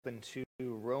Open to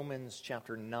Romans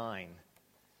chapter 9.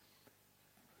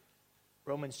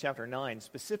 Romans chapter 9,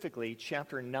 specifically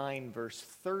chapter 9, verse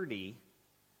 30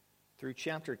 through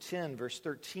chapter 10, verse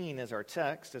 13 is our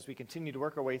text as we continue to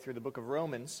work our way through the book of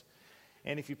Romans.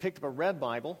 And if you picked up a red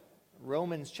Bible,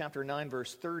 Romans chapter 9,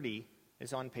 verse 30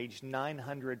 is on page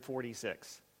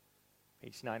 946.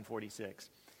 Page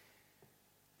 946.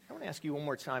 I want to ask you one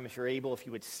more time, if you're able, if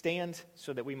you would stand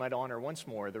so that we might honor once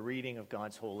more the reading of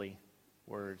God's holy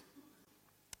word.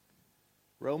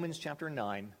 Romans chapter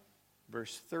 9,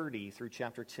 verse 30 through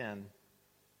chapter 10,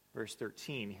 verse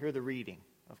 13. Hear the reading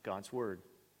of God's word.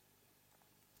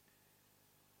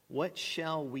 What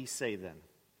shall we say then?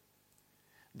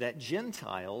 That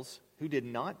Gentiles who did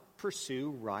not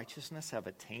pursue righteousness have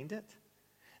attained it?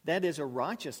 That is a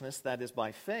righteousness that is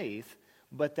by faith,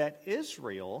 but that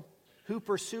Israel, who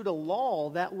pursued a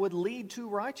law that would lead to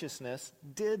righteousness,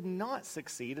 did not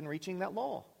succeed in reaching that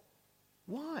law.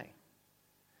 Why?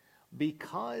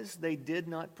 Because they did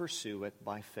not pursue it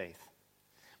by faith,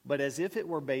 but as if it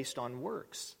were based on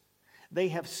works. They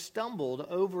have stumbled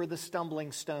over the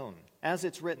stumbling stone. As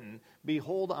it's written,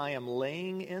 "Behold, I am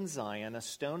laying in Zion a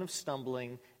stone of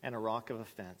stumbling and a rock of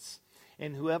offense,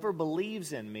 and whoever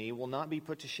believes in me will not be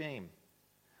put to shame."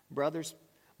 Brothers,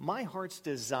 my heart's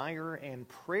desire and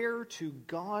prayer to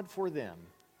God for them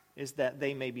is that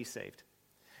they may be saved.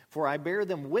 For I bear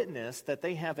them witness that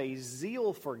they have a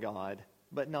zeal for God,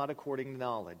 but not according to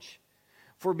knowledge.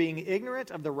 For being ignorant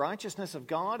of the righteousness of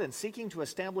God and seeking to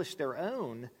establish their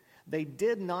own, they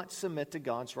did not submit to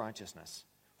God's righteousness.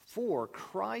 For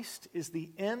Christ is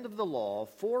the end of the law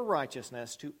for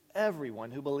righteousness to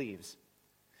everyone who believes.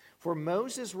 For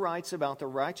Moses writes about the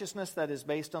righteousness that is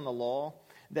based on the law,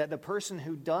 that the person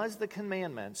who does the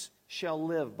commandments shall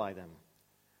live by them.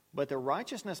 But the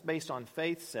righteousness based on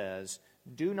faith says,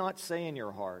 "Do not say in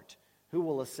your heart, 'Who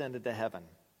will ascend into heaven?'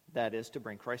 That is, to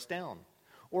bring Christ down.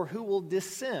 Or who will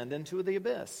descend into the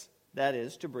abyss? That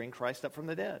is, to bring Christ up from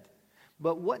the dead.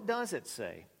 But what does it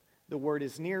say? The word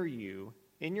is near you,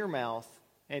 in your mouth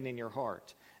and in your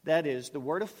heart. That is, the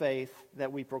word of faith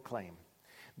that we proclaim.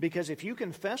 Because if you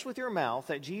confess with your mouth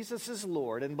that Jesus is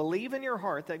Lord and believe in your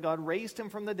heart that God raised him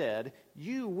from the dead,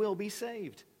 you will be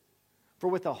saved. For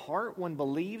with the heart one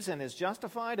believes and is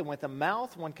justified, and with the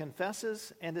mouth one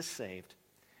confesses and is saved.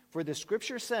 For the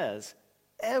scripture says,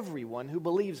 everyone who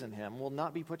believes in him will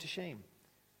not be put to shame.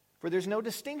 For there's no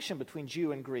distinction between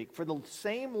Jew and Greek, for the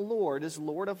same Lord is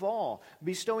Lord of all,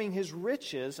 bestowing his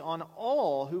riches on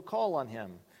all who call on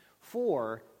him.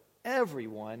 For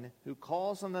everyone who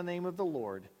calls on the name of the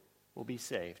Lord will be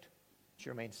saved." Let's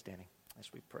remain standing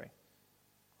as we pray.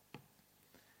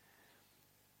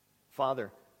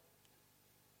 Father,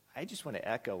 I just want to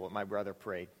echo what my brother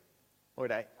prayed.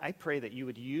 Lord, I pray that you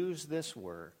would use this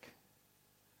work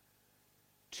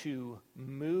to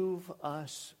move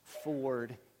us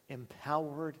forward,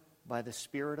 empowered by the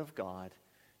Spirit of God,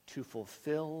 to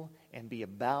fulfill and be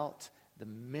about the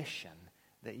mission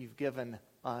that you've given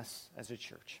us as a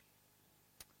church.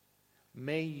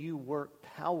 May you work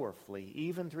powerfully,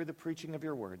 even through the preaching of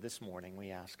your word this morning,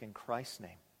 we ask in Christ's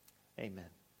name. Amen.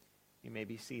 You may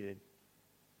be seated.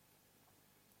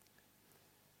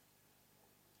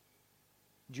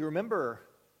 Do you remember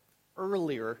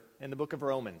earlier in the book of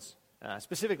Romans,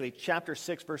 specifically chapter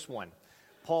 6, verse 1,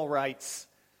 Paul writes,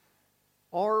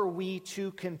 "Are we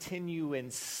to continue in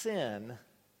sin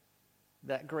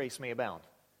that grace may abound?"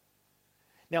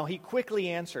 Now, he quickly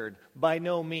answered, "By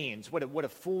no means." What a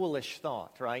foolish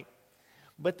thought, right?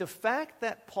 But the fact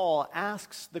that Paul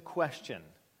asks the question,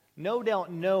 no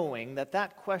doubt knowing that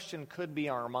that question could be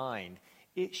our mind,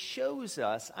 it shows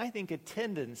us, I think, a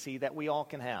tendency that we all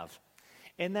can have.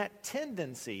 And that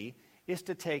tendency is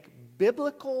to take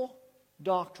biblical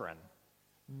doctrine,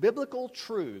 biblical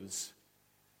truths,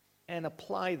 and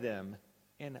apply them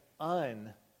in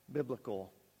unbiblical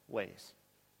ways.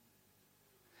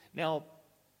 Now,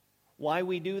 why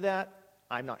we do that,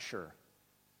 I'm not sure.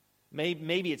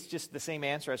 Maybe it's just the same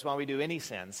answer as why we do any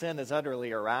sin. Sin is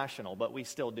utterly irrational, but we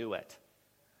still do it.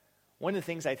 One of the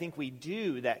things I think we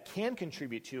do that can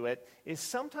contribute to it is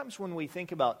sometimes when we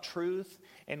think about truth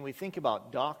and we think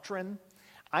about doctrine,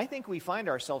 I think we find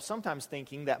ourselves sometimes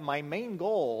thinking that my main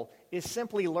goal is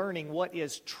simply learning what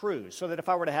is true. So that if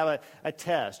I were to have a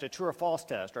test, a true or false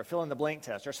test, or a fill-in-the-blank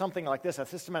test, or something like this, a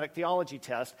systematic theology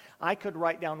test, I could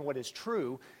write down what is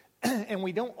true. And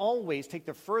we don't always take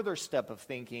the further step of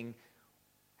thinking,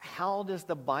 how does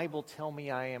the Bible tell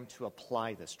me I am to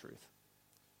apply this truth?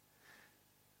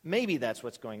 Maybe that's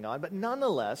what's going on, but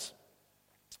nonetheless,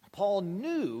 Paul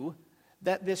knew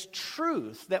that this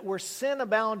truth, that where sin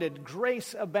abounded,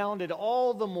 grace abounded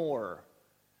all the more,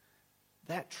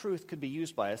 that truth could be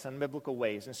used by us in biblical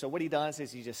ways. And so what he does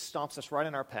is he just stops us right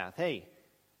in our path. Hey,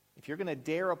 if you're going to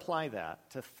dare apply that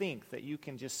to think that you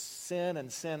can just sin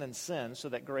and sin and sin so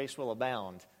that grace will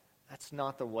abound, that's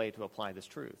not the way to apply this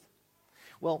truth.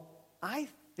 Well, I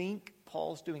think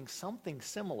Paul's doing something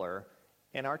similar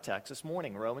in our text this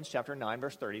morning, Romans chapter 9,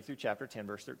 verse 30 through chapter 10,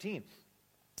 verse 13.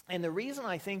 And the reason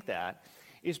I think that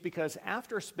is because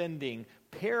after spending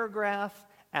paragraph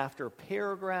after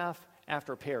paragraph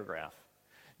after paragraph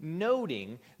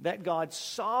noting that God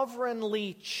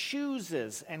sovereignly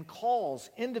chooses and calls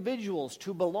individuals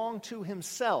to belong to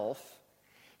himself,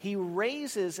 he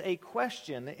raises a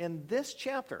question in this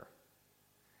chapter,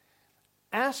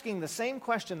 asking the same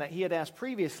question that he had asked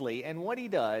previously, and what he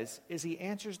does is he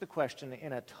answers the question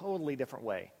in a totally different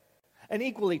way. An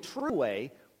equally true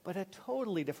way, but a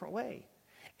totally different way.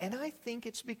 And I think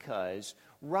it's because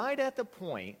right at the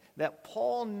point that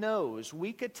Paul knows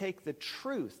we could take the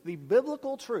truth, the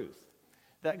biblical truth,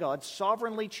 that God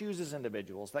sovereignly chooses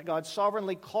individuals, that God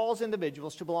sovereignly calls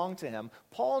individuals to belong to him,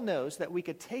 Paul knows that we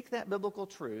could take that biblical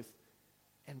truth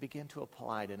and begin to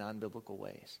apply it in unbiblical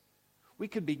ways. We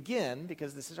could begin,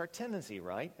 because this is our tendency,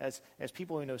 right? As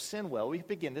people who know sin well, we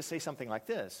begin to say something like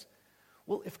this.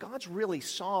 Well, if God's really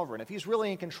sovereign, if he's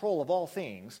really in control of all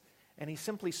things, and he's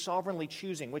simply sovereignly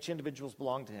choosing which individuals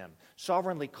belong to him,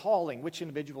 sovereignly calling which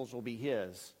individuals will be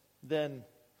his, then,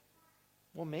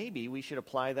 well, maybe we should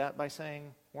apply that by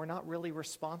saying we're not really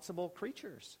responsible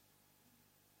creatures.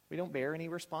 We don't bear any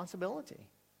responsibility.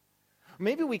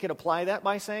 Maybe we could apply that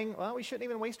by saying, well, we shouldn't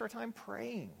even waste our time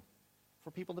praying for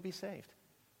people to be saved.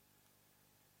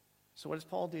 So what does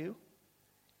Paul do?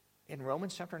 In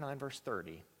Romans chapter 9, verse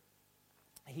 30,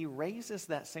 he raises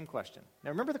that same question.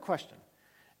 Now remember the question.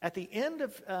 At the end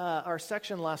of our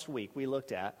section last week we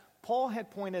looked at, Paul had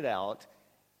pointed out,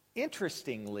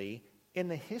 interestingly, in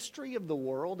the history of the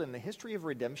world, in the history of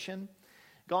redemption,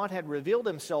 God had revealed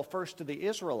himself first to the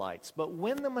Israelites. But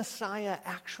when the Messiah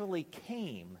actually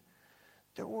came,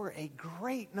 there were a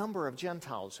great number of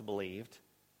Gentiles who believed,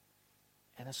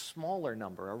 and a smaller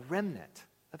number, a remnant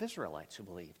of Israelites who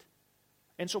believed.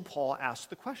 And so Paul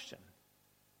asked the question,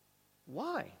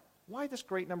 why? Why this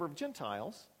great number of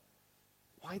Gentiles?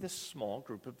 Why this small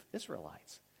group of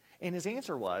Israelites? And his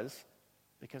answer was,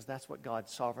 because that's what God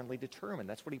sovereignly determined.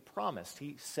 That's what he promised.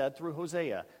 He said through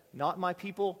Hosea, not my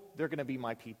people, they're going to be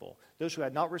my people. Those who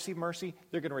had not received mercy,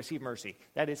 they're going to receive mercy.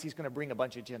 That is, he's going to bring a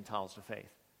bunch of Gentiles to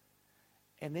faith.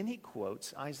 And then he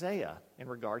quotes Isaiah in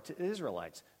regard to the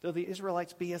Israelites. Though the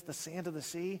Israelites be as the sand of the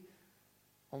sea,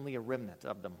 only a remnant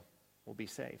of them will be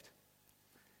saved.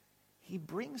 He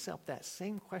brings up that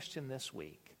same question this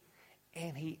week,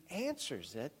 and he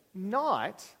answers it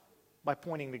not by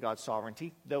pointing to God's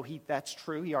sovereignty, though that's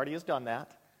true, he already has done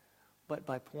that, but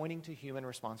by pointing to human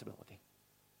responsibility.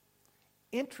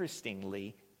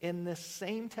 Interestingly, in this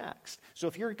same text. So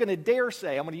if you're going to dare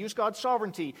say, I'm going to use God's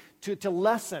sovereignty to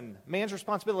lessen man's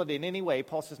responsibility in any way,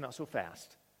 Paul says, not so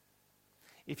fast.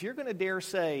 If you're going to dare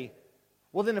say,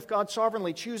 well, then if God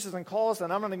sovereignly chooses and calls,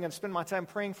 then I'm not even going to spend my time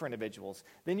praying for individuals,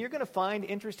 then you're going to find,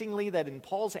 interestingly, that in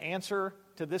Paul's answer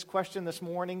to this question this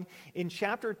morning, in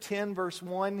chapter 10, verse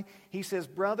 1, he says,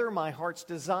 brother, my heart's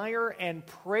desire and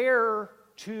prayer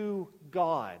to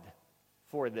God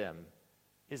for them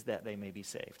is that they may be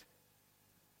saved.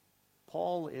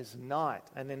 Paul is not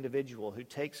an individual who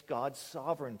takes God's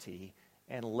sovereignty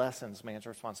and lessens man's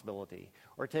responsibility,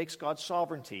 or takes God's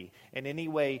sovereignty in any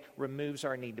way removes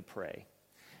our need to pray.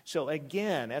 So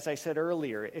again, as I said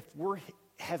earlier, if we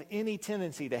have any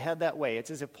tendency to head that way,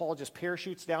 it's as if Paul just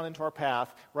parachutes down into our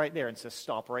path right there and says,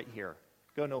 stop right here,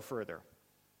 go no further.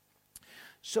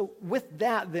 So with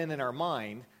that then in our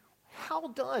mind, how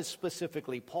does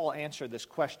specifically Paul answer this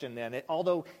question then?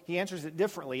 Although he answers it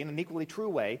differently in an equally true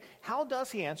way, how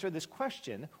does he answer this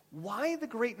question? Why the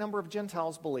great number of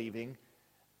Gentiles believing,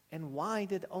 and why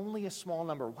did only a small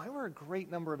number, why were a great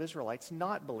number of Israelites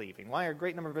not believing? Why are a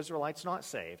great number of Israelites not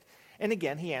saved? And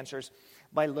again, he answers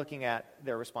by looking at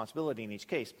their responsibility in each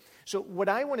case. So what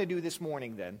I want to do this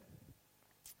morning then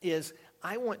is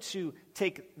I want to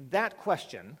take that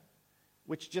question,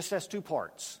 which just has two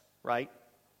parts, right?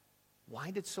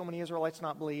 Why did so many Israelites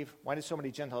not believe? Why did so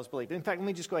many Gentiles believe? In fact, let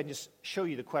me just go ahead and just show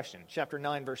you the question. Chapter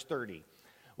 9, verse 30.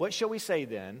 What shall we say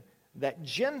then? That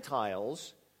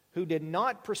Gentiles who did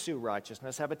not pursue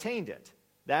righteousness have attained it.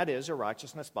 That is, a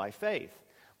righteousness by faith.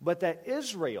 But that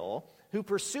Israel, who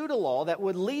pursued a law that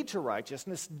would lead to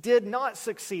righteousness, did not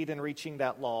succeed in reaching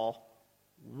that law.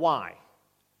 Why?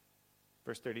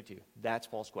 Verse 32. That's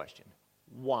Paul's question.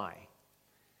 Why?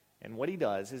 And what he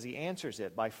does is he answers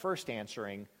it by first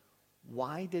answering,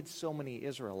 why did so many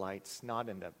Israelites not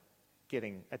end up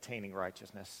attaining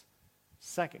righteousness?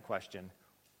 Second question,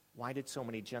 why did so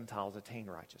many Gentiles attain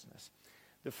righteousness?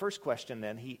 The first question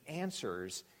then he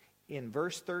answers in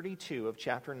verse 32 of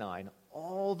chapter 9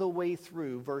 all the way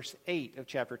through verse 8 of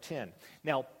chapter 10.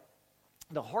 Now,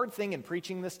 the hard thing in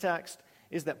preaching this text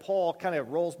is that Paul kind of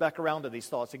rolls back around to these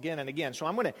thoughts again and again. So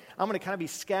I'm going to kind of be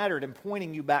scattered and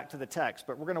pointing you back to the text,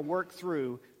 but we're going to work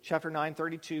through chapter 9,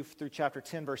 32 through chapter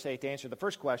 10, verse 8 to answer the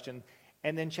first question,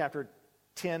 and then chapter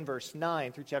 10, verse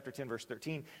 9 through chapter 10, verse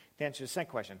 13 to answer the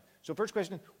second question. So first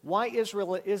question, why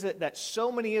is it that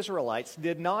so many Israelites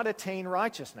did not attain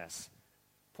righteousness?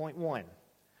 Point one,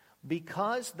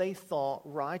 because they thought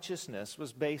righteousness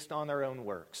was based on their own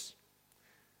works.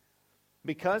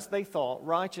 Because they thought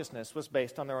righteousness was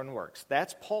based on their own works.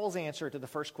 That's Paul's answer to the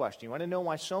first question. You want to know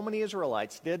why so many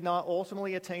Israelites did not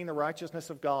ultimately attain the righteousness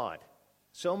of God?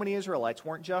 So many Israelites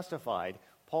weren't justified.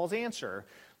 Paul's answer,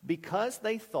 because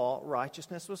they thought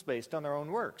righteousness was based on their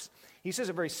own works. He says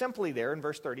it very simply there in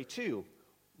verse 32.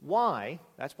 Why?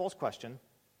 That's Paul's question.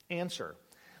 Answer.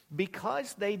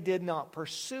 Because they did not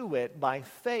pursue it by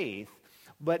faith,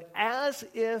 but as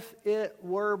if it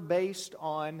were based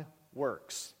on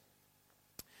works.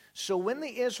 So when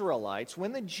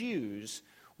the Jews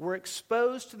were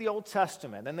exposed to the Old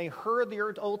Testament and they heard the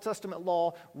Old Testament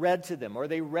law read to them, or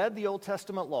they read the Old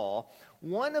Testament law,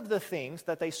 one of the things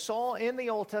that they saw in the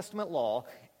Old Testament law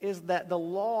is that the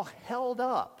law held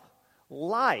up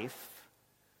life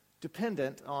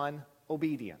dependent on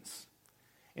obedience.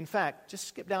 In fact, just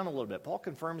skip down a little bit. Paul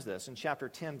confirms this in chapter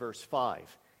 10, verse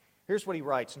 5. Here's what he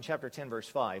writes in chapter 10, verse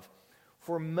 5.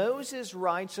 For Moses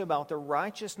writes about the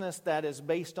righteousness that is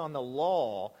based on the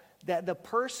law, that the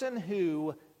person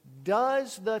who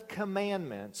does the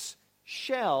commandments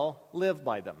shall live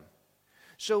by them.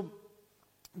 So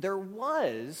there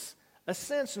was a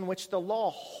sense in which the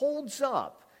law holds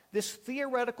up this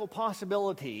theoretical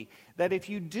possibility that if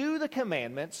you do the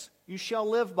commandments, you shall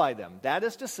live by them. That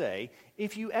is to say,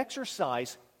 if you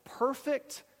exercise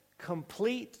perfect,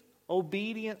 complete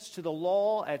obedience to the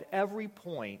law at every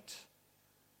point,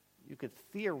 you could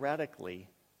theoretically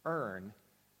earn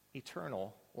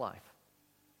eternal life.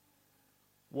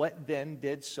 What then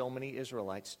did so many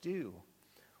Israelites do?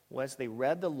 Was they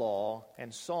read the law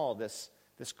and saw this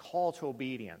call to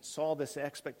obedience, saw this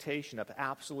expectation of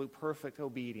absolute perfect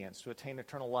obedience to attain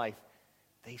eternal life.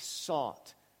 They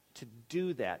sought to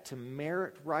do that, to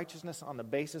merit righteousness on the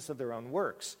basis of their own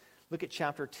works. Look at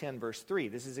chapter 10, verse 3.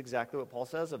 This is exactly what Paul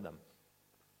says of them.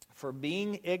 For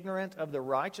being ignorant of the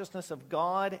righteousness of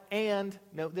God and,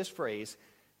 note this phrase,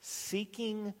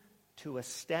 seeking to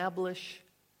establish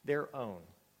their own,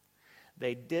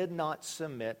 they did not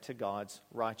submit to God's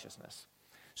righteousness.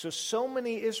 So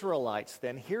many Israelites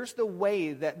then, here's the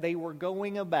way that they were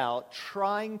going about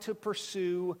trying to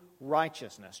pursue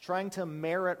righteousness, trying to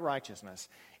merit righteousness,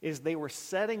 is they were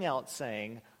setting out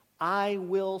saying, I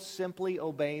will simply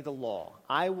obey the law.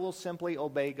 I will simply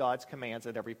obey God's commands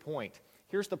at every point.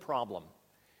 Here's the problem.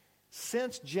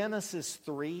 Since Genesis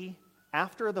 3,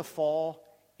 after the fall,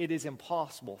 it is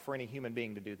impossible for any human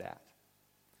being to do that.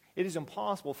 It is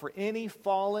impossible for any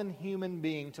fallen human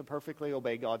being to perfectly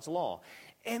obey God's law.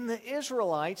 And the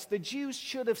Israelites, the Jews,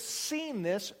 should have seen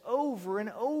this over and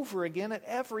over again at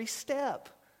every step.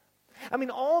 I mean,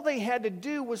 all they had to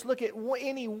do was look at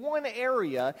any one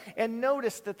area and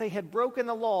notice that they had broken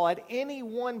the law at any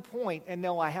one point and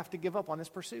know I have to give up on this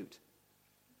pursuit.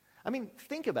 I mean,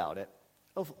 think about it.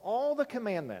 Of all the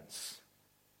commandments,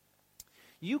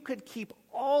 you could keep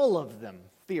all of them,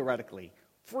 theoretically,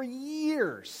 for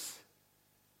years.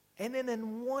 And then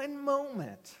in one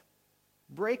moment,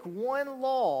 break one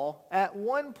law at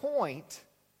one point,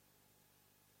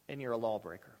 and you're a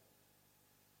lawbreaker.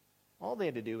 All they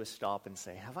had to do was stop and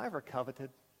say, have I ever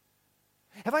coveted?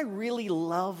 Have I really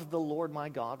loved the Lord my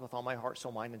God with all my heart,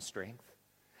 soul, mind, and strength?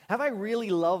 Have I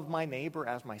really loved my neighbor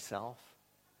as myself?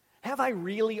 Have I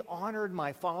really honored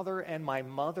my father and my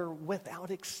mother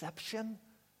without exception?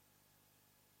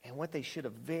 And what they should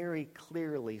have very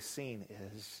clearly seen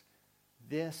is,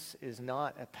 this is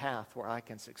not a path where I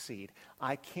can succeed.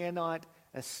 I cannot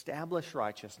establish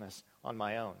righteousness on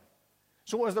my own.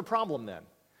 So what was the problem then?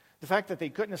 The fact that they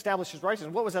couldn't establish his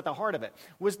righteousness, what was at the heart of it?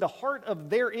 Was the heart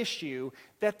of their issue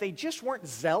that they just weren't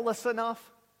zealous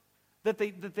enough? That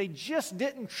they just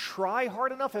didn't try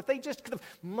hard enough? If they just could have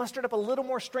mustered up a little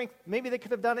more strength, maybe they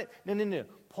could have done it? No.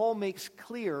 Paul makes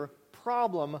clear,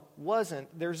 problem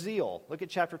wasn't their zeal. Look at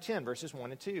chapter 10, verses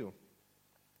 1 and 2.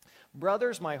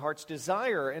 Brothers, my heart's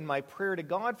desire and my prayer to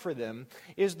God for them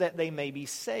is that they may be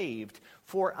saved.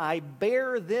 For I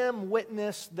bear them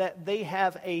witness that they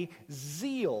have a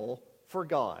zeal for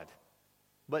God,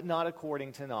 but not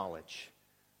according to knowledge.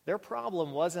 Their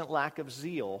problem wasn't lack of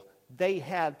zeal. They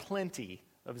had plenty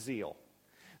of zeal.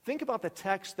 Think about the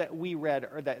text that we read,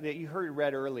 or that you heard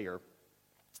read earlier,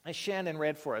 as Shannon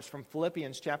read for us from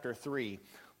Philippians chapter 3.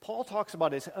 Paul talks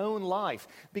about his own life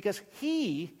because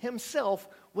he himself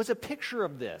was a picture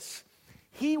of this.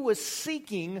 He was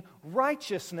seeking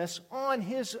righteousness on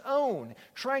his own,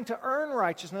 trying to earn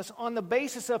righteousness on the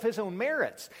basis of his own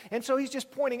merits. And so he's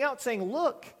just pointing out, saying,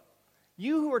 look,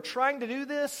 you who are trying to do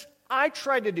this, I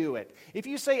tried to do it. If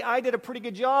you say I did a pretty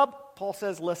good job, Paul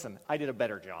says, listen, I did a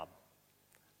better job.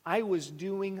 I was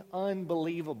doing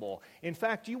unbelievable. In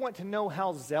fact, you want to know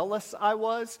how zealous I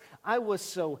was? I was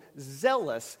so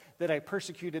zealous that I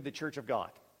persecuted the church of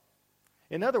God.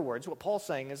 In other words, what Paul's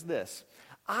saying is this: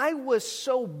 I was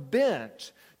so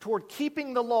bent toward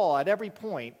keeping the law at every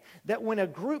point that when a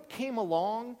group came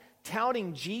along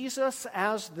touting Jesus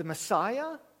as the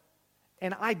Messiah,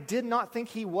 and I did not think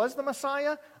he was the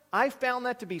Messiah, I found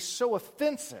that to be so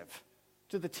offensive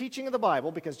to the teaching of the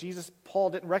Bible, because Paul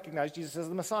didn't recognize Jesus as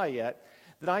the Messiah yet,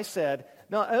 that I said,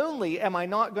 not only am I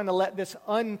not going to let this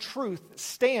untruth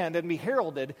stand and be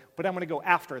heralded, but I'm going to go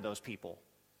after those people.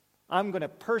 I'm going to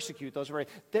persecute those.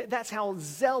 That's how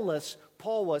zealous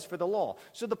Paul was for the law.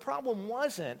 So the problem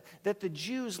wasn't that the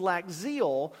Jews lacked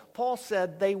zeal. Paul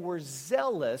said they were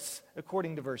zealous,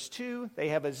 according to verse 2. They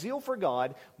have a zeal for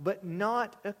God, but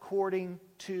not according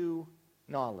to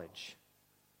knowledge.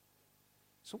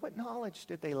 So what knowledge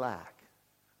did they lack?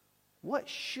 What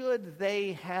should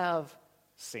they have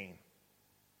seen?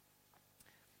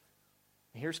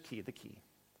 Here's the key.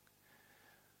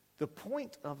 The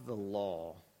point of the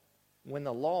law, when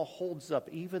the law holds up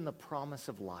even the promise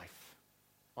of life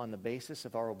on the basis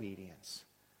of our obedience,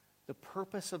 the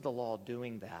purpose of the law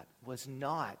doing that was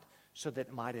not so that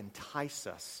it might entice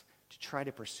us to try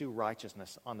to pursue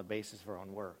righteousness on the basis of our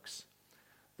own works.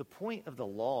 The point of the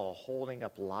law holding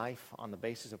up life on the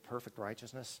basis of perfect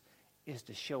righteousness is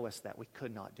to show us that we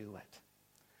could not do it.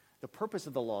 The purpose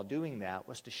of the law doing that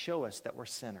was to show us that we're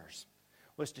sinners,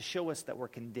 was to show us that we're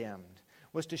condemned,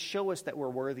 was to show us that we're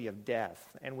worthy of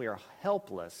death, and we are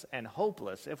helpless and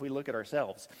hopeless if we look at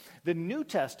ourselves. The New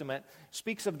Testament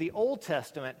speaks of the Old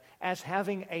Testament as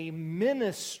having a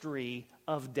ministry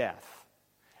of death,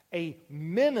 a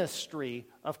ministry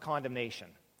of condemnation.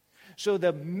 So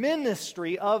the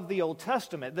ministry of the Old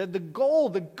Testament, the goal,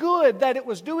 the good that it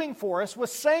was doing for us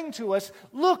was saying to us,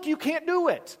 look, you can't do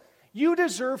it. You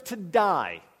deserve to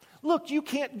die. Look, you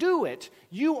can't do it.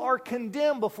 You are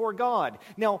condemned before God.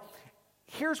 Now,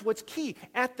 here's what's key.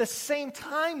 At the same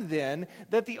time then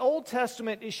that the Old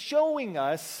Testament is showing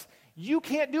us you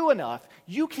can't do enough,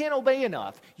 you can't obey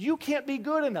enough, you can't be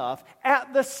good enough,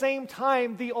 at the same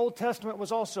time the Old Testament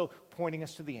was also pointing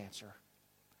us to the answer.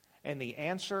 And the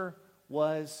answer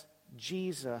was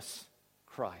Jesus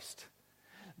Christ.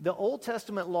 The Old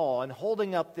Testament law and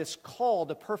holding up this call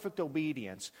to perfect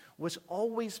obedience was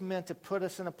always meant to put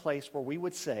us in a place where we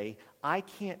would say, I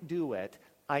can't do it,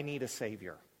 I need a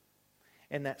Savior.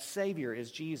 And that Savior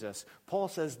is Jesus. Paul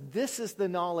says this is the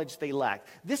knowledge they lack.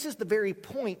 This is the very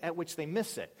point at which they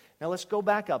miss it. Now let's go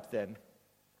back up then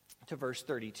to verse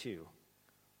 32.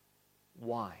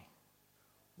 Why?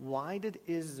 Why did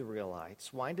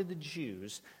the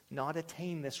Jews not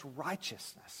attain this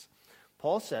righteousness?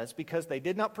 Paul says, because they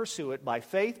did not pursue it by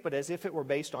faith, but as if it were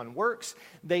based on works,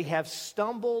 they have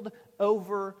stumbled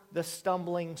over the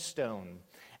stumbling stone.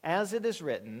 As it is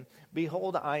written,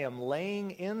 behold, I am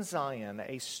laying in Zion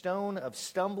a stone of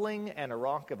stumbling and a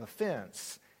rock of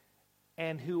offense,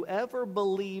 and whoever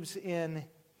believes in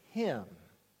him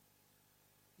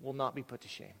will not be put to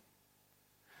shame.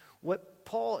 What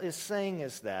Paul is saying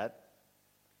is that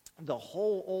the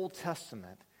whole Old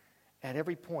Testament, at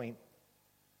every point,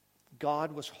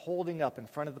 God was holding up in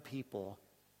front of the people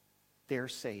their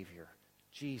Savior,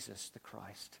 Jesus the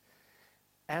Christ.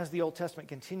 As the Old Testament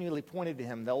continually pointed to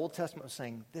him, the Old Testament was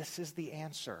saying, this is the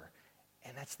answer.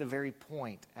 And that's the very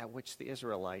point at which the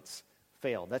Israelites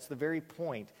failed. That's the very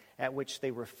point at which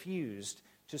they refused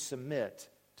to submit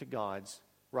to God's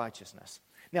righteousness.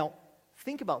 Now,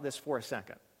 think about this for a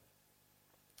second.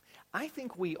 I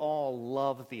think we all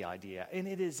love the idea, and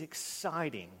it is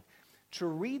exciting to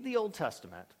read the Old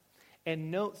Testament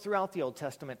and note throughout the Old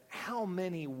Testament how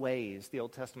many ways the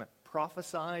Old Testament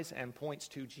prophesies and points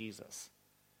to Jesus.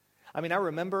 I mean, I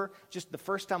remember just the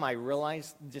first time I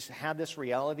realized, just had this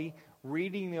reality,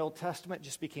 reading the Old Testament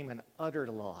just became an utter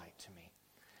lie to me.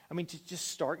 I mean, to just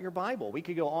start your Bible. We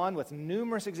could go on with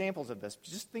numerous examples of this.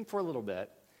 Just think for a little bit.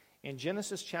 In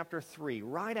Genesis chapter 3,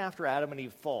 right after Adam and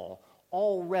Eve fall,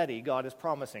 Already God is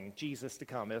promising Jesus to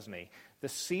come, isn't he? The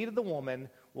seed of the woman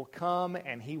will come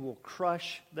and he will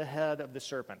crush the head of the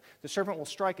serpent. The serpent will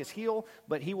strike his heel,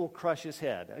 but he will crush his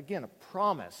head. Again, a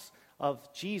promise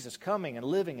of Jesus coming and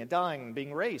living and dying and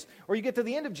being raised. Or you get to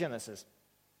the end of Genesis,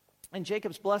 and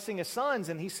Jacob's blessing his sons,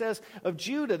 and he says of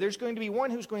Judah, there's going to be one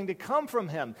who's going to come from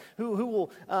him, who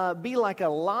will be like a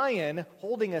lion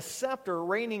holding a scepter,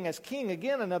 reigning as king.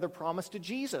 Again, another promise to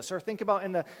Jesus. Or think about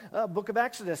in the book of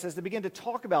Exodus, as they begin to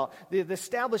talk about the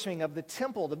establishing of the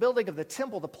temple, the building of the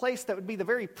temple, the place that would be the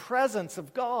very presence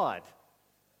of God,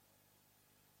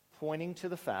 pointing to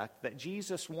the fact that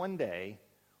Jesus one day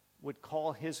would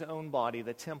call his own body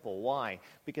the temple. Why?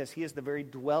 Because he is the very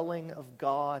dwelling of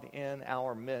God in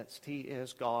our midst. He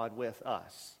is God with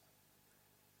us.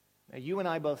 Now, you and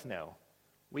I both know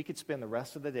we could spend the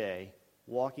rest of the day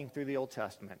walking through the Old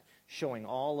Testament, showing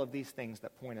all of these things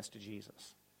that point us to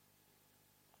Jesus.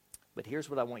 But here's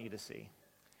what I want you to see.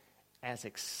 As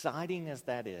exciting as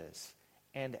that is,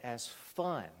 and as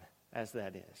fun as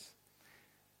that is,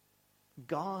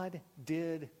 God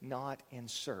did not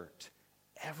insert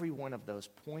every one of those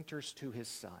pointers to his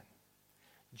Son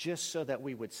just so that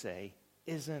we would say,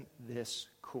 isn't this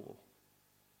cool?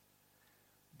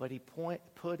 But he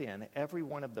put in every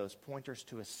one of those pointers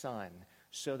to his Son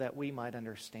so that we might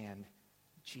understand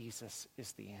Jesus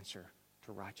is the answer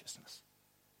to righteousness.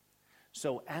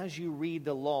 So as you read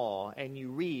the law and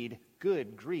you read,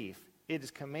 good grief, it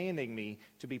is commanding me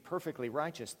to be perfectly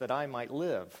righteous that I might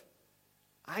live,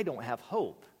 I don't have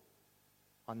hope.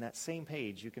 On that same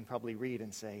page, you can probably read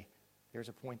and say, there's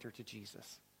a pointer to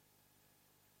Jesus.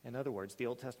 In other words, the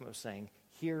Old Testament was saying,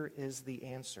 here is the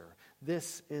answer.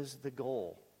 This is the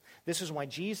goal. This is why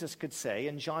Jesus could say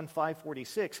in John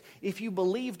 5:46, if you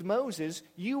believed Moses,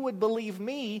 you would believe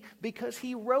me because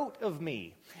he wrote of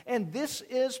me. And this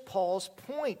is Paul's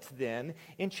point then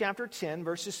in chapter 10,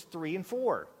 verses 3 and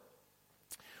 4.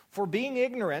 For being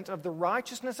ignorant of the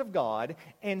righteousness of God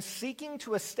and seeking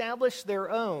to establish their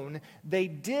own, they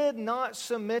did not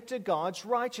submit to God's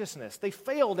righteousness. They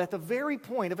failed at the very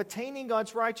point of attaining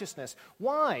God's righteousness.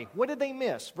 Why? What did they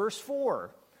miss? Verse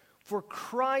 4. For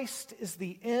Christ is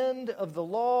the end of the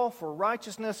law for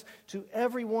righteousness to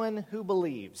everyone who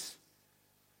believes.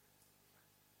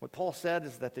 What Paul said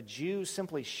is that the Jews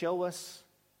simply show us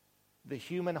the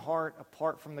human heart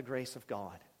apart from the grace of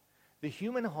God. The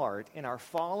human heart in our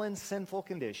fallen, sinful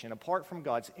condition, apart from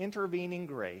God's intervening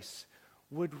grace,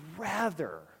 would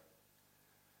rather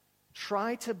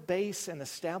try to base and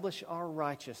establish our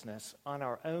righteousness on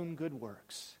our own good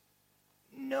works,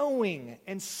 knowing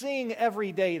and seeing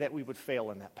every day that we would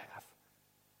fail in that path,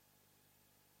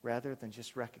 rather than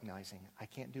just recognizing, I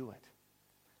can't do it,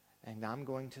 and I'm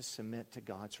going to submit to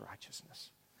God's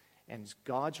righteousness. And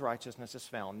God's righteousness is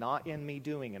found not in me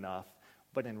doing enough,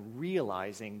 but in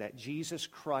realizing that Jesus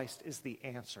Christ is the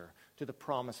answer to the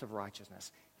promise of righteousness.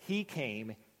 He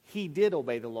came, he did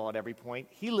obey the law at every point,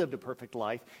 he lived a perfect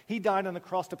life, he died on the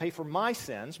cross to pay for my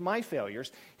sins, my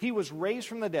failures, he was raised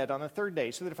from the dead on the third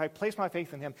day, so that if I place my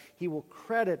faith in him, he will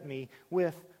credit me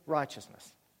with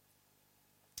righteousness.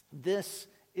 This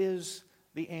is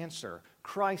the answer.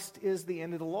 Christ is the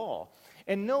end of the law.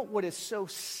 And note what is so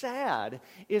sad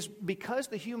is because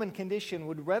the human condition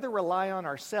would rather rely on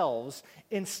ourselves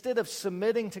instead of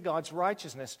submitting to God's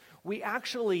righteousness, we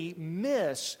actually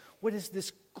miss what is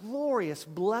this glorious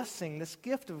blessing, this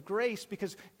gift of grace,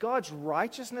 because God's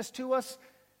righteousness to us,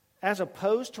 as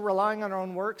opposed to relying on our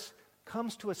own works,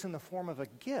 comes to us in the form of a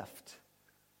gift.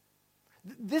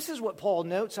 This is what Paul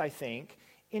notes, I think,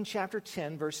 in chapter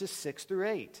 10, verses 6 through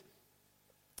 8.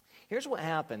 Here's what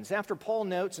happens. After Paul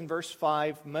notes in verse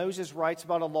 5, Moses writes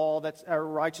about a law that's a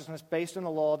righteousness based on the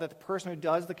law that the person who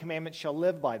does the commandments shall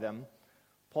live by them.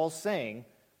 Paul's saying,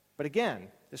 but again,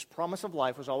 this promise of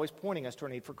life was always pointing us to our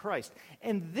need for Christ.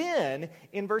 And then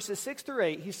in verses 6 through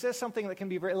 8, he says something that can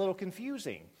be a little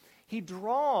confusing. He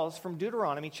draws from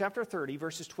Deuteronomy chapter 30,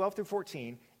 verses 12 through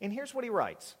 14, and here's what he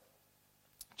writes.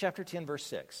 Chapter 10, verse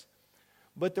 6.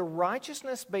 But the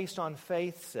righteousness based on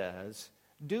faith says,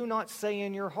 do not say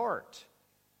in your heart,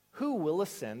 who will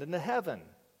ascend into heaven?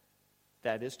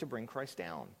 That is to bring Christ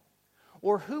down.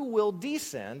 Or who will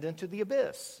descend into the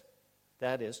abyss?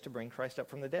 That is to bring Christ up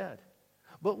from the dead.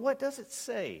 But what does it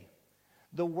say?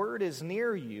 The word is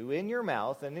near you, in your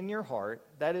mouth and in your heart.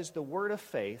 That is the word of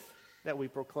faith that we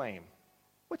proclaim.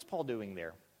 What's Paul doing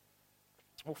there?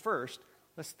 Well, first,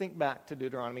 let's think back to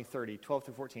Deuteronomy 30, 12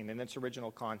 through 14 in its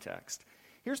original context.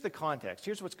 Here's the context.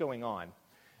 Here's what's going on.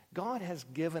 God has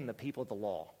given the people the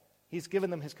law. He's given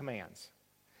them his commands.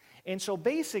 And so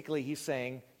basically he's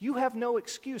saying, you have no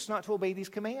excuse not to obey these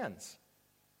commands.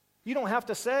 You don't have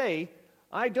to say,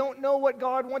 I don't know what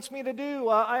God wants me to do.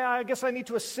 I guess I need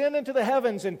to ascend into the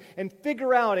heavens and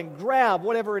figure out and grab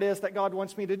whatever it is that God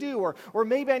wants me to do. Or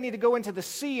maybe I need to go into the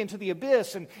sea, into the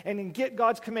abyss, and get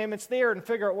God's commandments there and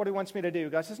figure out what he wants me to do.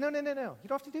 God says, no. You don't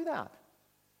have to do that.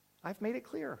 I've made it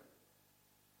clear.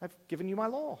 I've given you my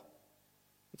law.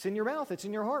 It's in your mouth. It's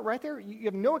in your heart right there. You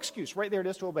have no excuse. Right there it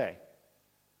is to obey.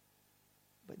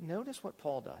 But notice what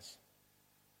Paul does.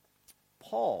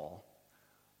 Paul,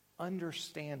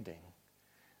 understanding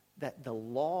that the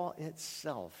law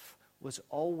itself was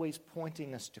always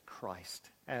pointing us to Christ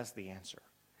as the answer,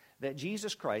 that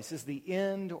Jesus Christ is the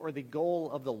end or the goal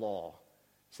of the law,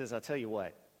 says, I'll tell you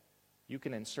what, you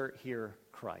can insert here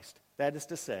Christ. That is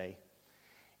to say,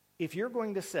 if you're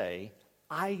going to say,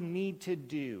 I need to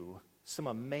do some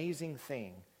amazing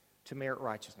thing to merit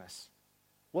righteousness,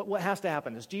 what has to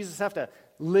happen? Does Jesus have to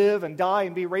live and die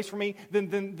and be raised for me?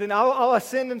 Then I'll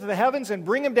ascend into the heavens and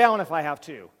bring him down if I have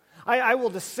to. I will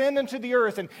descend into the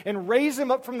earth and raise him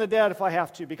up from the dead if I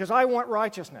have to, because I want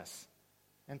righteousness.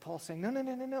 And Paul's saying,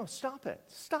 no, stop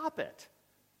it.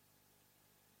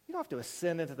 You don't have to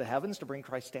ascend into the heavens to bring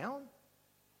Christ down.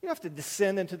 You don't have to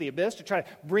descend into the abyss to try to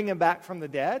bring him back from the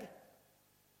dead.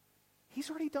 He's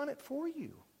already done it for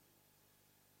you.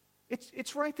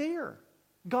 It's right there.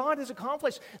 God has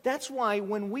accomplished. That's why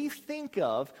when we think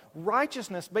of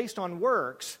righteousness based on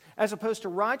works as opposed to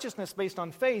righteousness based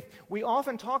on faith, we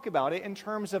often talk about it in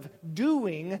terms of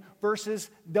doing versus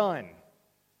done.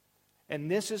 And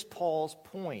this is Paul's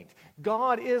point.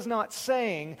 God is not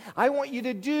saying, I want you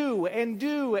to do and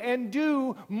do and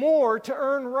do more to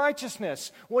earn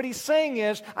righteousness. What he's saying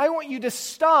is, I want you to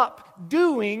stop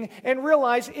doing and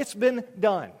realize it's been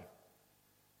done.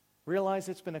 Realize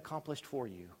it's been accomplished for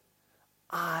you.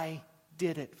 I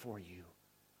did it for you.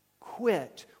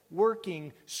 Quit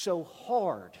working so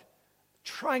hard,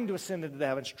 trying to ascend into the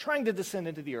heavens, trying to descend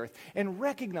into the earth, and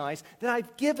recognize that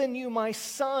I've given you my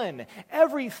Son.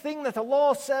 Everything that the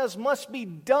law says must be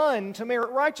done to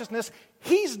merit righteousness,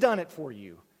 he's done it for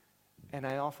you. And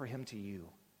I offer him to you.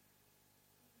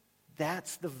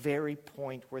 That's the very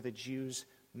point where the Jews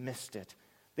missed it.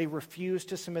 They refused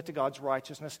to submit to God's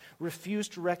righteousness,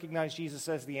 refused to recognize Jesus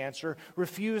as the answer,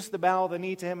 refused to bow the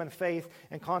knee to him in faith,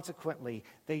 and consequently,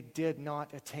 they did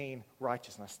not attain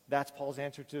righteousness. That's Paul's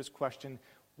answer to his question.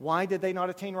 Why did they not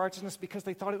attain righteousness? Because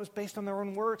they thought it was based on their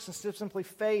own works instead of simply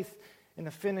faith in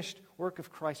the finished work of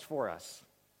Christ for us.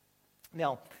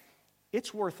 Now,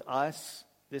 it's worth us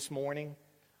this morning,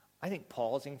 I think,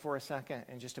 pausing for a second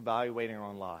and just evaluating our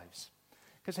own lives.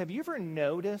 Because have you ever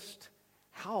noticed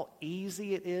how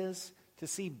easy it is to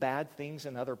see bad things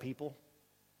in other people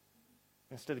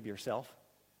instead of yourself?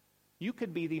 You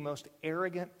could be the most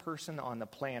arrogant person on the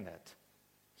planet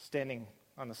standing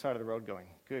on the side of the road going,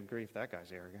 good grief, that guy's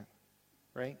arrogant,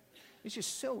 right? It's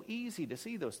just so easy to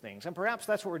see those things. And perhaps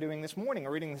that's what we're doing this morning.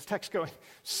 We're reading this text going,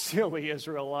 silly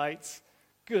Israelites,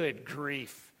 good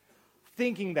grief.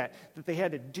 Thinking that they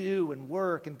had to do and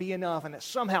work and be enough, and that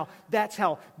somehow that's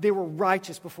how they were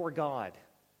righteous before God.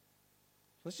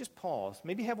 Let's just pause.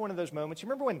 Maybe have one of those moments. You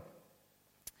remember when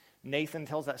Nathan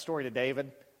tells that story to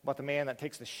David about the man that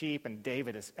takes the sheep, and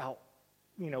David is out,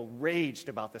 raged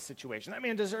about the situation. That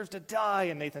man deserves to die.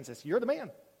 And Nathan says, you're the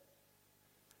man.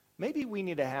 Maybe we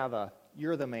need to have a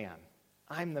you're the man,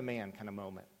 I'm the man kind of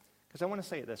moment. Because I want to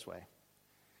say it this way.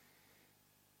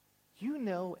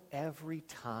 Every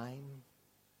time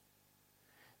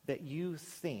that you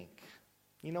think,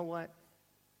 you know what?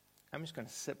 I'm just going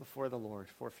to sit before the Lord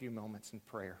for a few moments in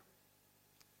prayer.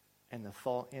 And the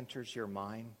thought enters your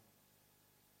mind,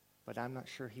 but I'm not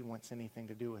sure he wants anything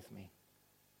to do with me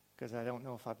because I don't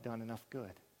know if I've done enough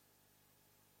good.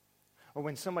 Or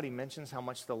when somebody mentions how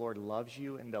much the Lord loves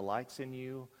you and delights in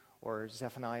you, or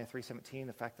Zephaniah 3:17,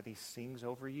 the fact that he sings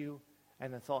over you,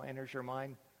 and the thought enters your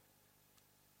mind,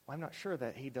 well, I'm not sure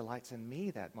that he delights in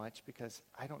me that much because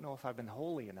I don't know if I've been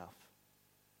holy enough.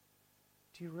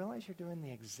 Do you realize you're doing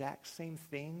the exact same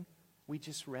thing we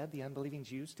just read the unbelieving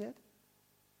Jews did?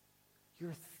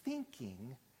 You're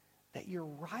thinking that your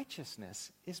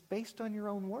righteousness is based on your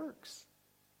own works.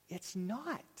 It's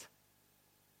not.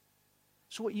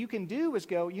 So what you can do is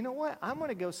go, you know what? I'm going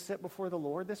to go sit before the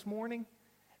Lord this morning,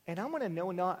 and I'm going to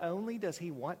know not only does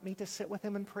he want me to sit with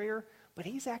him in prayer, but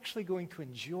he's actually going to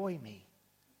enjoy me.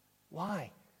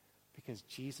 Why? Because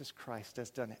Jesus Christ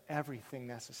has done everything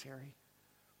necessary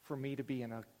for me to be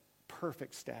in a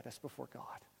perfect status before God.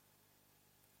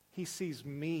 He sees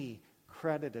me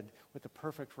credited with the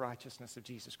perfect righteousness of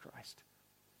Jesus Christ.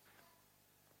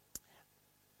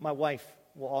 My wife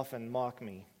will often mock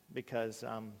me because,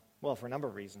 for a number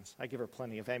of reasons. I give her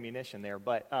plenty of ammunition there.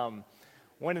 But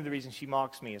one of the reasons she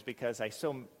mocks me is because I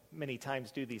so many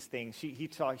times do these things. She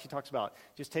talks about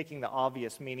just taking the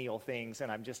obvious menial things,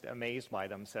 and I'm just amazed by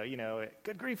them. So,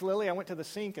 good grief, Lily, I went to the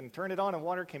sink and turned it on and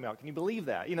water came out. Can you believe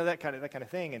that? That kind of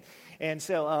thing. And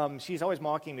so she's always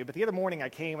mocking me. But the other morning I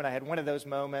came and I had one of those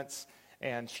moments,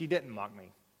 and she didn't mock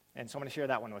me. And so I'm going to share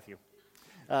that one with you.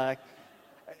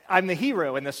 I'm the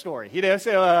hero in this story,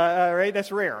 so, right,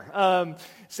 that's rare.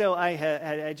 So I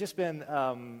had just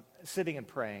been sitting and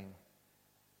praying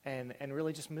and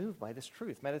really just moved by this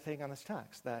truth, meditating on this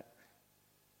text, that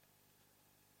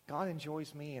God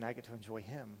enjoys me and I get to enjoy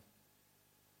him.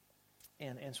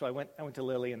 And so I went to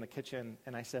Lily in the kitchen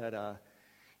and I said,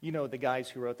 the guys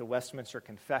who wrote the Westminster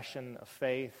Confession of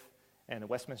Faith and the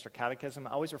Westminster Catechism,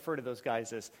 I always refer to those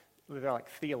guys as, they're like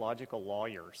theological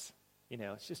lawyers.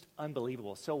 It's just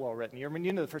unbelievable, so well written. You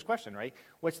know the first question, right?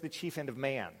 What's the chief end of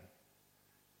man?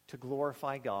 To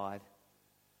glorify God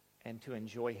and to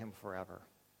enjoy him forever.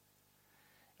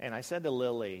 And I said to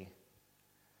Lily,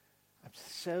 I'm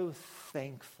so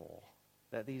thankful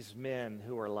that these men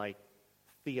who are like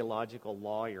theological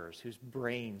lawyers, whose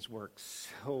brains work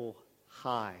so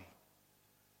high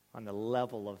on the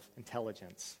level of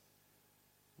intelligence,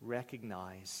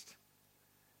 recognized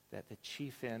that the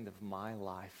chief end of my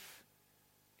life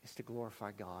is to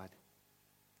glorify God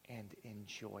and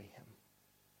enjoy him.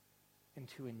 And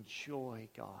to enjoy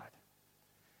God.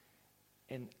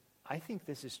 And I think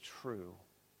this is true.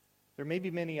 There may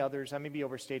be many others. I may be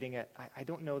overstating it. I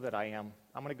don't know that I am.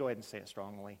 I'm going to go ahead and say it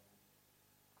strongly.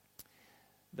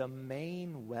 The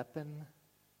main weapon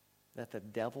that the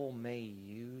devil may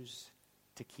use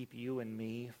to keep you and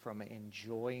me from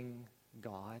enjoying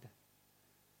God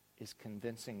is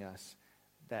convincing us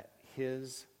that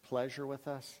his pleasure with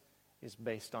us is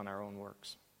based on our own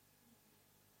works.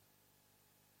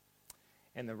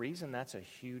 And the reason that's a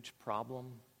huge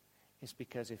problem is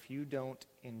because if you don't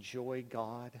enjoy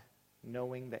God,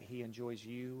 knowing that he enjoys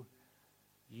you,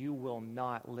 you will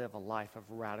not live a life of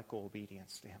radical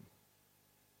obedience to him.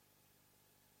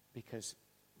 Because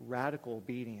radical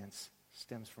obedience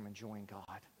stems from enjoying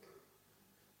God.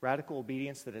 Radical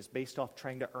obedience that is based off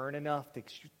trying to earn enough to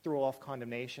throw off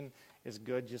condemnation is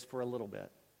good just for a little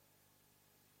bit.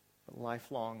 But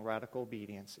lifelong radical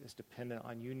obedience is dependent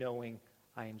on you knowing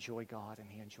I enjoy God and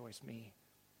he enjoys me.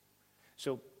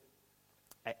 So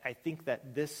I think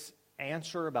that this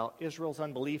answer about Israel's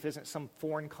unbelief isn't some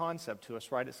foreign concept to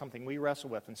us, right? It's something we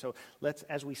wrestle with. And so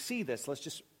as we see this, let's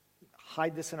just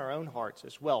hide this in our own hearts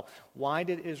as well. Why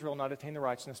did Israel not attain the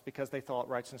righteousness? Because they thought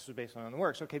righteousness was based on the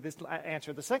works. Okay, this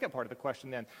answered the second part of the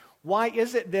question then. Why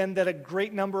is it then that a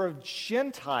great number of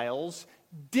Gentiles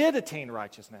did attain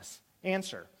righteousness?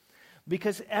 Answer.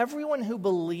 Because everyone who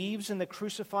believes in the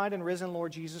crucified and risen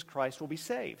Lord Jesus Christ will be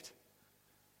saved.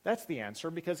 That's the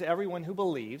answer, because everyone who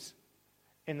believes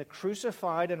in the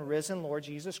crucified and risen Lord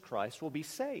Jesus Christ will be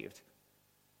saved.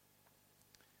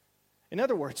 In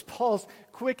other words, Paul's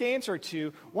quick answer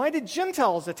to, why did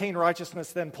Gentiles attain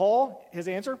righteousness then, Paul? His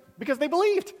answer, because they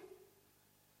believed.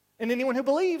 And anyone who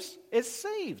believes is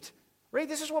saved. Right?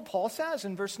 This is what Paul says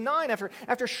in verse 9.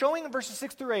 After showing in verses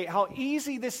 6 through 8 how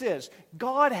easy this is,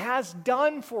 God has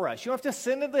done for us. You don't have to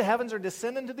ascend into the heavens or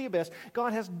descend into the abyss.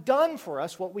 God has done for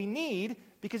us what we need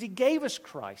because he gave us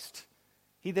Christ.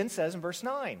 He then says in verse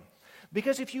 9,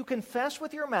 because if you confess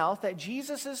with your mouth that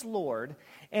Jesus is Lord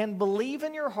and believe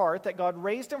in your heart that God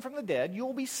raised him from the dead, you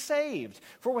will be saved.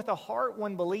 For with the heart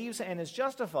one believes and is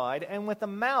justified, and with the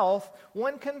mouth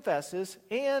one confesses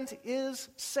and is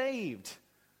saved.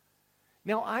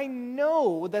 Now, I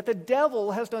know that the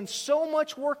devil has done so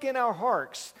much work in our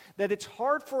hearts that it's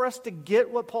hard for us to get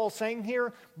what Paul's saying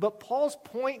here, but Paul's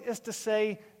point is to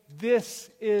say, this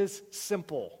is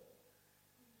simple.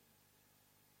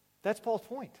 That's Paul's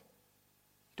point.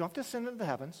 You don't have to ascend into the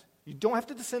heavens. You don't have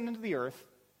to descend into the earth.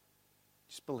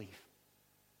 Just believe.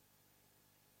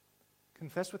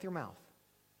 Confess with your mouth.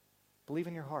 Believe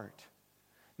in your heart.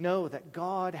 Know that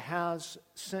God has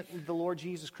sent the Lord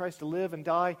Jesus Christ to live and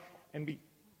die and be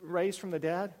raised from the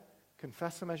dead.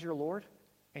 Confess him as your Lord,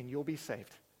 and you'll be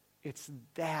saved. It's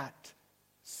that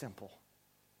simple.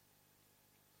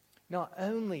 Not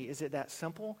only is it that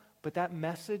simple, but that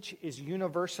message is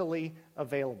universally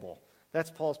available.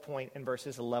 That's Paul's point in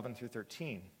verses 11 through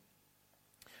 13.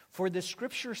 For the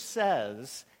scripture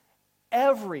says,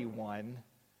 everyone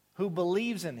who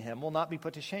believes in him will not be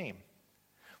put to shame.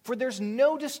 For there's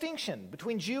no distinction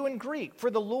between Jew and Greek,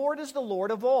 for the Lord is the Lord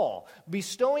of all,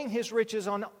 bestowing his riches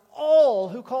on all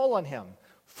who call on him.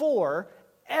 For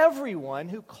everyone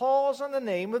who calls on the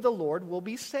name of the Lord will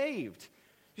be saved.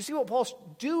 You see what Paul's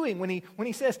doing when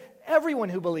he says, everyone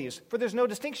who believes, for there's no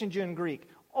distinction, Jew and Greek,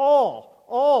 all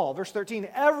all. Verse 13,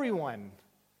 everyone.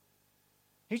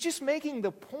 He's just making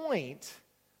the point.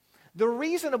 The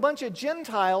reason a bunch of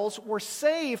Gentiles were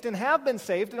saved and have been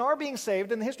saved and are being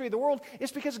saved in the history of the world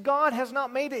is because God has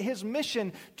not made it his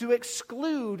mission to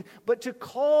exclude, but to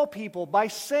call people by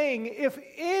saying, if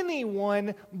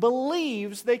anyone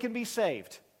believes, they can be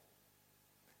saved.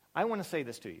 I want to say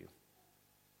this to you.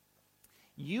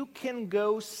 You can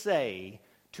go say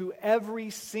to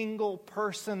every single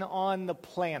person on the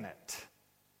planet,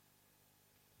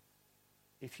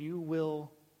 if you will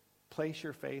place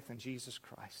your faith in Jesus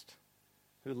Christ,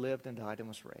 who lived and died and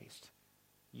was raised,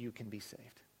 you can be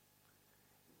saved.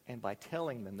 And by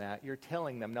telling them that, you're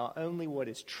telling them not only what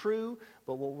is true,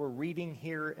 but what we're reading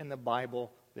here in the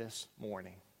Bible this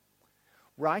morning.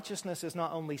 Righteousness is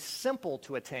not only simple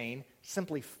to attain,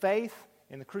 simply faith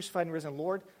in the crucified and risen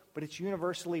Lord, but it's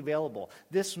universally available.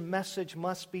 This message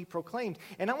must be proclaimed.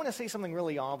 And I want to say something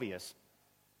really obvious.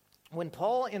 When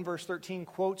Paul in verse 13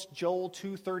 quotes Joel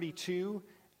 2:32,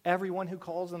 everyone who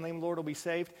calls on the name of the Lord will be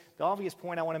saved, the obvious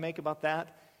point I want to make about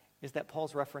that is that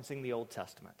Paul's referencing the Old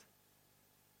Testament.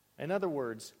 In other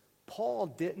words, Paul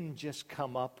didn't just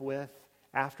come up with,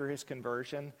 after his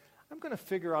conversion, I'm going to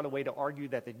figure out a way to argue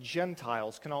that the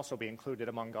Gentiles can also be included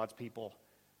among God's people.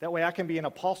 That way I can be an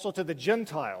apostle to the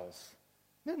Gentiles.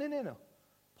 No.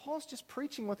 Paul's just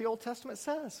preaching what the Old Testament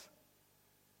says.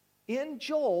 In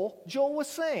Joel was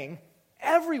saying,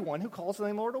 everyone who calls on the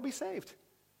name of the Lord will be saved.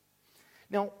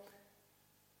 Now,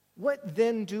 what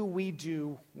then do we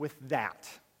do with that?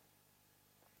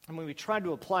 And when we try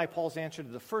to apply Paul's answer to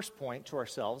the first point to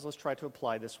ourselves, let's try to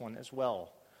apply this one as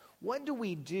well. What do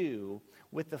we do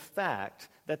with the fact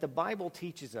that the Bible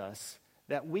teaches us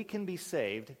that we can be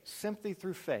saved simply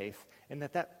through faith, and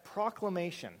that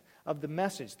proclamation of the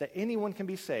message that anyone can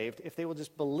be saved if they will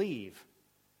just believe,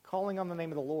 calling on the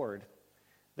name of the Lord,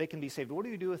 they can be saved? What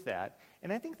do you do with that?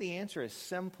 And I think the answer is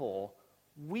simple.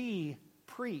 We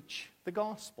preach the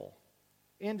gospel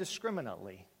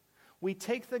indiscriminately. We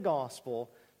take the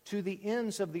gospel to the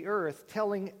ends of the earth,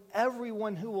 telling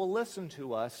everyone who will listen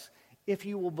to us, if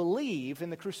you will believe in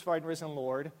the crucified and risen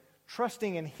Lord,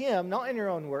 trusting in him, not in your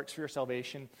own works for your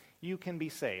salvation, you can be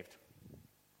saved.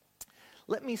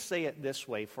 Let me say it this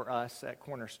way for us at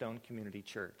Cornerstone Community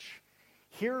Church.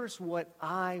 Here's what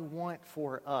I want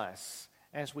for us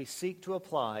as we seek to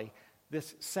apply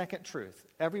this second truth.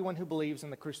 Everyone who believes in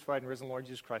the crucified and risen Lord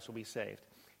Jesus Christ will be saved.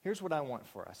 Here's what I want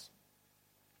for us.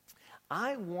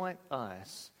 I want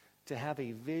us to have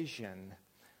a vision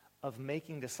of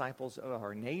making disciples of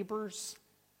our neighbors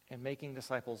and making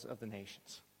disciples of the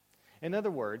nations. In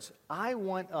other words, I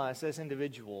want us as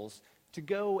individuals to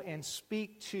go and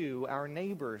speak to our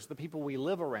neighbors, the people we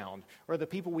live around, or the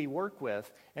people we work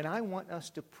with, and I want us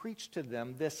to preach to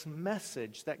them this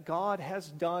message that God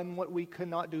has done what we could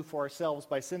not do for ourselves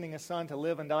by sending a Son to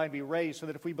live and die and be raised, so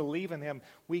that if we believe in him,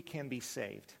 we can be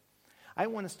saved. I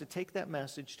want us to take that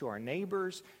message to our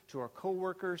neighbors, to our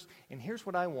coworkers, and here's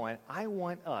what I want. I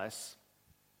want us,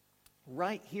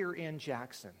 right here in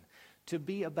Jackson, to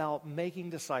be about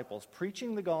making disciples,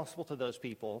 preaching the gospel to those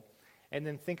people, and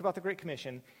then think about the Great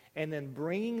Commission, and then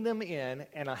bringing them in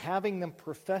and having them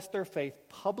profess their faith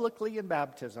publicly in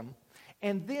baptism,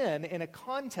 and then in a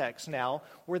context now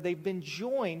where they've been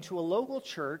joined to a local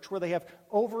church where they have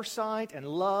oversight and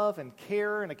love and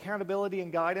care and accountability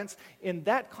and guidance. In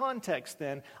that context,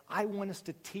 then, I want us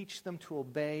to teach them to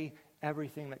obey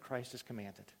everything that Christ has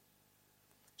commanded.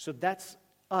 So that's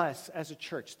us as a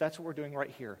church. That's what we're doing right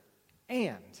here.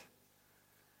 And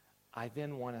I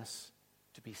then want us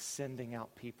to be sending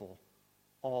out people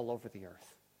all over the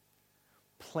earth.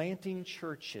 Planting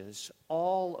churches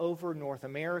all over North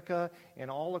America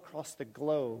and all across the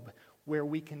globe where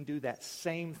we can do that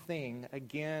same thing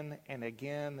again and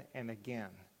again and again.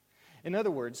 In other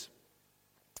words,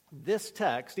 this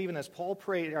text, even as Paul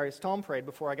prayed, or as Tom prayed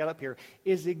before I got up here,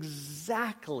 is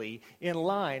exactly in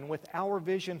line with our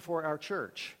vision for our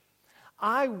church.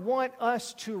 I want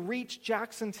us to reach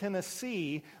Jackson,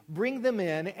 Tennessee, bring them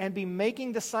in, and be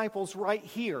making disciples right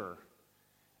here.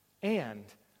 And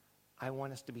I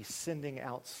want us to be sending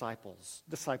out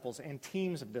disciples and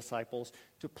teams of disciples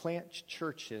to plant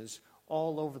churches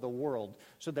all over the world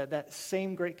so that that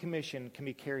same Great Commission can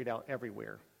be carried out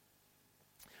everywhere.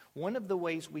 One of the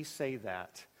ways we say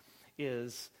that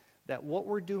is that what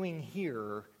we're doing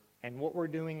here and what we're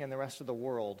doing in the rest of the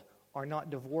world are not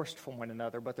divorced from one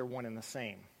another, but they're one and the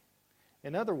same.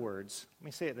 In other words, let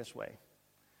me say it this way.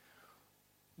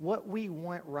 What we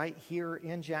want right here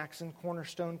in Jackson,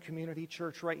 Cornerstone Community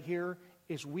Church right here,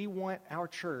 is we want our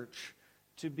church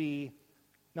to be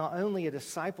not only a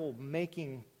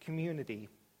disciple-making community,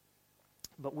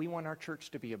 but we want our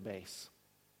church to be a base.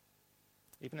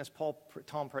 Even as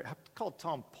Tom prayed, I called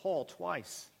Tom Paul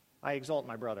twice. I exalt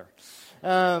my brother.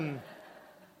 I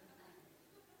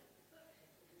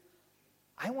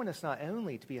want us not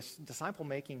only to be a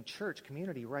disciple-making church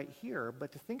community right here,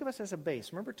 but to think of us as a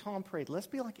base. Remember Tom prayed, let's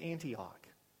be like Antioch.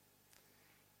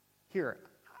 Here,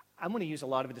 I'm going to use a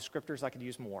lot of descriptors. I could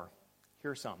use more.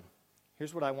 Here are some.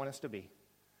 Here's what I want us to be.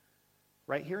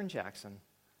 Right here in Jackson,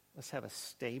 let's have a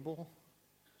stable,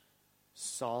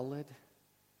 solid,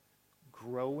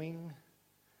 growing,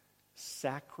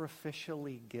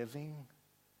 sacrificially giving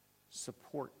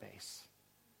support base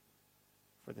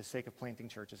for the sake of planting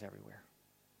churches everywhere.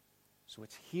 So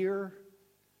it's here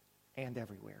and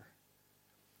everywhere.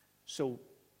 So,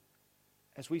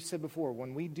 as we've said before,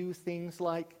 when we do things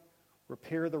like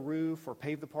repair the roof or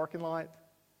pave the parking lot,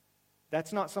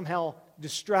 that's not somehow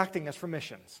distracting us from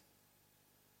missions.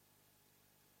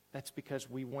 That's because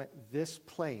we want this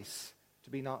place to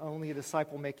be not only a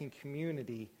disciple-making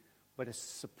community, but a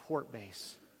support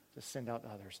base to send out to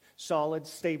others. Solid,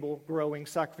 stable, growing,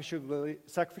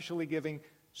 sacrificially giving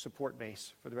support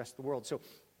base for the rest of the world. So,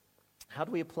 how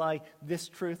do we apply this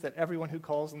truth that everyone who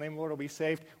calls the name of the Lord will be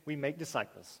saved? We make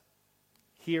disciples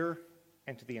here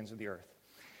and to the ends of the earth.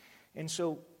 And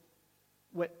so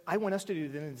what I want us to do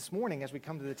then this morning as we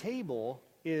come to the table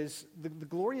is the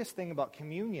glorious thing about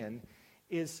communion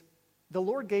is the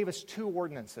Lord gave us two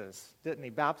ordinances, didn't he?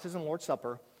 Baptism and Lord's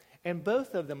Supper. And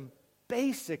both of them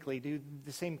basically do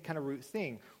the same kind of root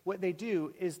thing. What they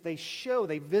do is they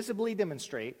visibly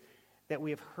demonstrate that we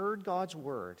have heard God's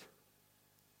word.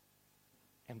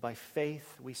 And by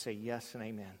faith, we say yes and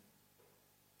amen.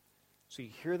 So you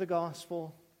hear the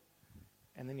gospel,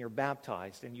 and then you're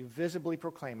baptized, and you visibly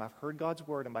proclaim, I've heard God's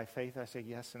word, and by faith I say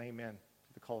yes and amen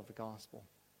to the call of the gospel.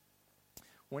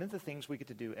 One of the things we get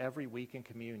to do every week in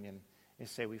communion is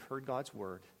say we've heard God's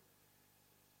word,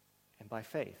 and by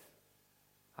faith,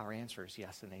 our answer is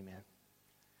yes and amen.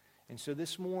 And so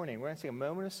this morning, we're going to take a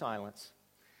moment of silence,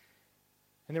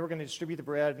 and then we're going to distribute the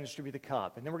bread and distribute the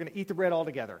cup. And then we're going to eat the bread all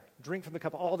together, drink from the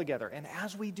cup all together. And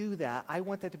as we do that, I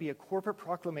want that to be a corporate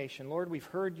proclamation. Lord, we've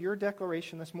heard your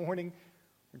declaration this morning.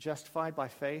 We're justified by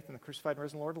faith in the crucified and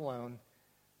risen Lord alone.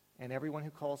 And everyone who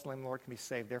calls the name of the Lord can be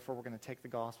saved. Therefore, we're going to take the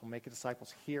gospel, make it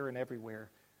disciples here and everywhere.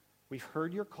 We've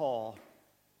heard your call,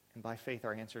 and by faith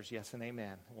our answer is yes and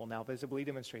amen. We'll now visibly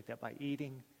demonstrate that by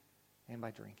eating and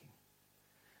by drinking.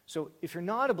 So if you're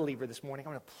not a believer this morning,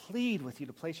 I'm going to plead with you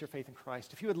to place your faith in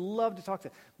Christ. If you would love to talk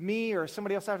to me or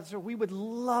somebody else after the service, we would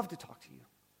love to talk to you.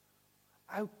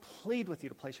 I would plead with you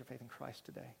to place your faith in Christ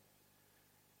today.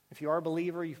 If you are a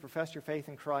believer, you've professed your faith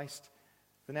in Christ,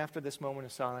 then after this moment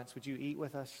of silence, would you eat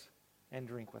with us and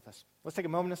drink with us? Let's take a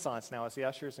moment of silence now as the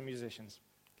ushers and musicians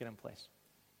get in place.